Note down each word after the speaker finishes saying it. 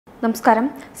നമസ്കാരം.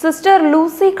 Sister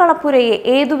Lucy കളപ്പുരയെ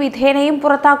ഏതു വിധേനയും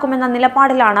പുറത്താക്കുമെന്ന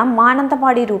നിലപാടിലാണ്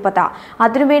മാനന്തവാടി രൂപത.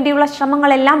 അതിനുവേണ്ടിയുള്ള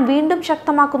ശ്രമങ്ങളെല്ലാം വീണ്ടും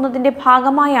ശക്തമാക്കുന്നതിന്റെ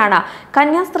ഭാഗമായാണ്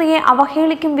കന്യാസ്ത്രീയെ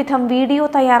അവഹേളിക്കും വിധം വീഡിയോ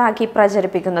തയ്യാറാക്കി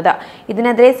പ്രചരിപ്പിക്കുന്നത്.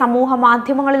 ഇതിനെതിരെ സമൂഹ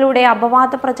മാധ്യമങ്ങളിലൂടെ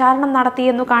അപവാദ പ്രചാരണം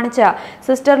നടത്തിയെന്നു കാണിച്ച്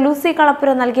സിസ്റ്റർ ലൂസി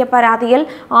കളപ്പുര നൽകിയ പരാതിയിൽ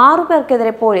 6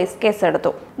 പേർക്കെതിരെ പോലീസ്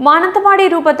കേസെടുത്തു. മാനന്തവാടി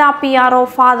രൂപത PRO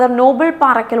father Noble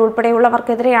Parakkal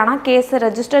ഉൾപ്പെടെയുള്ളവർക്കെതിരെയാണ് case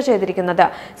register ചെയ്തിരിക്കുന്നത്.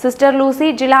 സിസ്റ്റർ ലൂസി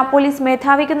ജില്ലാ പോലീസ്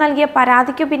മേധാവിക്ക് നൽകിയ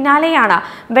പരാതിക്കു പിന്നാലെയാണ്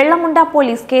വെള്ളമുണ്ട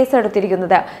പോലീസ്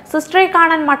കേസെടുത്തിരിക്കുന്നത്. സിസ്റ്ററെ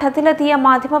കാണാൻ മഠത്തിലെത്തിയ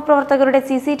മാധ്യമപ്രവർത്തകരുടെ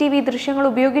CCTV ദൃശ്യങ്ങൾ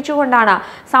ഉപയോഗിച്ചുകൊണ്ടാണ്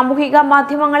സാമൂഹിക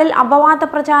മാധ്യമങ്ങളിൽ അപവാദ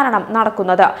പ്രചാരണം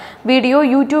നടക്കുന്നത്. വീഡിയോ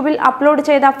യൂട്യൂബിൽ അപ്ലോഡ്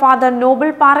ചെയ്ത ഫാദർ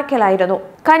നോബിൾ പാറക്കലായിരുന്നു.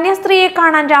 കന്യാസ്ത്രീയെ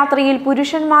കാണാൻ രാത്രിയിൽ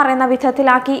പുരുഷന്മാർ എന്ന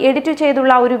വിധത്തിലാക്കി എഡിറ്റ്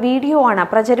ചെയ്തുള്ള ഒരു വീഡിയോ ആണ്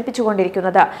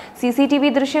പ്രചരിപ്പിച്ചുകൊണ്ടിരിക്കുന്നത്. CCTV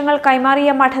ദൃശ്യങ്ങൾ കൈമാറിയ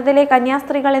മഠത്തിലെ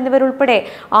കന്യാസ്ത്രീകൾ എന്നിവരുൾപ്പെടെ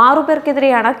 6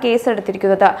 പേർക്കെതിരെയാണ്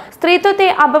കേസെടുത്തിരിക്കുന്നത്. സ്ത്രീത്വത്തെ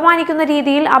അപമാനിക്കുന്ന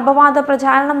രീതിയിൽ അപവാദ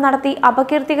പ്രചാരണം നടത്തി,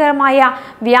 അപകീർത്തികരമായ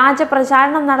വ്യാജ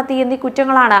പ്രചാരണം നടത്തി എന്നീ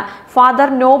കുറ്റങ്ങളാണ്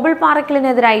ഫാദർ നോബിൾ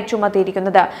പാറക്കലിനെതിരായി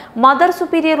ചുമത്തിയിരിക്കുന്നത്. മദർ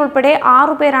സുപ്പീരിയർ ഉൾപ്പെടെ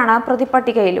 6 പേരാണ്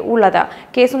പ്രതിപട്ടികയിൽ ഉള്ളത്.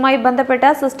 കേസുമായി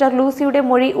ബന്ധപ്പെട്ട് സിസ്റ്റർ ലൂസിയുടെ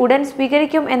മൊഴി ഉടൻ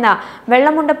സ്വീകരിക്കും എന്ന്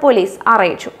വെള്ളമുണ്ട പോലീസ്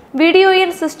അറിയിച്ചു. വീഡിയോയിൽ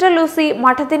സിസ്റ്റർ ലൂസി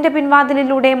മഠത്തിന്റെ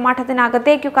പിൻവാതിലിലൂടെ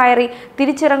മഠത്തിനകത്തേക്കു കയറി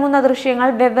തിരിച്ചിറങ്ങുന്ന ദൃശ്യങ്ങൾ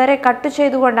വെവ്വേറെ കട്ട്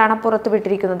ചെയ്തുകൊണ്ടാണ്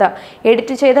പുറത്തുവിട്ടിരിക്കുന്നത്.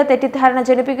 എഡിറ്റ് ചെയ്ത് തെറ്റിദ്ധാരണ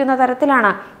ജനിപ്പിക്കുന്ന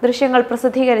തരത്തിലാണ് ദൃശ്യങ്ങൾ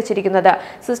പ്രസിദ്ധീകരിച്ചിരിക്കുന്നത്.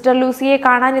 സിസ്റ്റർ ലൂസിയെ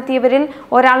കാണാനെത്തിയവരിൽ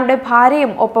ഒരാളുടെ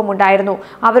ഭാര്യയും ഒപ്പമുണ്ടായിരുന്നു.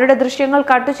 അവരുടെ ദൃശ്യങ്ങൾ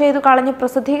കട്ട് ചെയ്തു കളഞ്ഞ്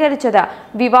പ്രസിദ്ധീകരിച്ചത്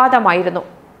വിവാദമായിരുന്നു.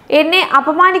 എന്നെ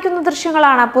അപമാനിക്കുന്ന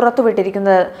ദൃശ്യങ്ങളാണ്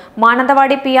പുറത്തുവിട്ടിരിക്കുന്നത്.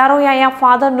 മാനന്തവാടി PROയായ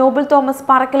ഫാദർ നോബിൾ തോമസ്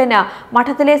പാറക്കലിന്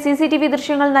മഠത്തിലെ CCTV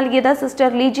ദൃശ്യങ്ങൾ നൽകിയത് സിസ്റ്റർ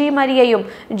ലിജി മരിയയും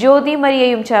ജ്യോതി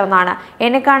മരിയയും ചേർന്നാണ്.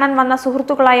 എന്നെ കാണാൻ വന്ന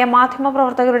സുഹൃത്തുക്കളായ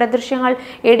മാധ്യമപ്രവർത്തകരുടെ ദൃശ്യങ്ങൾ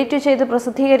എഡിറ്റ് ചെയ്ത്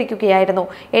പ്രസിദ്ധീകരിക്കുകയായിരുന്നു.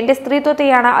 എന്റെ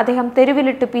സ്ത്രീത്വത്തെയാണ് അദ്ദേഹം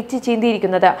തെരുവിലിട്ട് പിച്ചി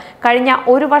ചീന്തിയിരിക്കുന്നത്. കഴിഞ്ഞ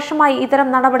 1 വർഷമായി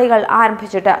ഇത്തരം നടപടികൾ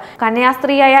ആരംഭിച്ചിട്ട്.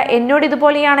 കന്യാസ്ത്രീയായ എന്നോട്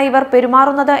ഇതുപോലെയാണ് ഇവർ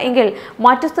പെരുമാറുന്നത് എങ്കിൽ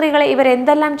മറ്റു സ്ത്രീകളെ ഇവർ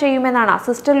എന്തെല്ലാം ചെയ്യുമെന്നാണ്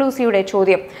സിസ്റ്റർ ലൂസിയുടെ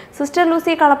ചോദ്യം. സിസ്റ്റർ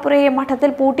ലൂസി കളപ്പുരയെ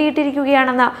മഠത്തിൽ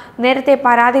പൂട്ടിയിട്ടിരിക്കുകയാണെന്ന് നേരത്തെ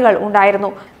പരാതികൾ ഉണ്ടായിരുന്നു.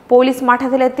 പോലീസ്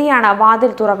മഠത്തിലെത്തിയാണ്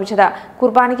വാതിൽ തുറപ്പിച്ചത്.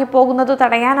 കുർബാനയ്ക്ക് പോകുന്നത്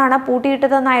തടയാനാണ്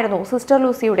പൂട്ടിയിട്ടതെന്നായിരുന്നു സിസ്റ്റർ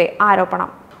ലൂസിയുടെ ആരോപണം.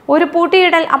 ഒരു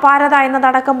പൂട്ടിയിടൽ അപാരത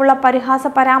എന്നതടക്കമുള്ള പരിഹാസ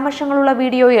പരാമർശങ്ങളുള്ള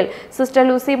വീഡിയോയിൽ സിസ്റ്റർ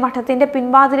ലൂസി മഠത്തിന്റെ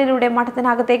പിൻവാതിലിലൂടെ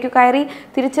മഠത്തിനകത്തേക്കു കയറി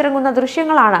തിരിച്ചിറങ്ങുന്ന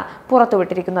ദൃശ്യങ്ങളാണ്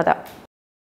പുറത്തുവിട്ടിരിക്കുന്നത്.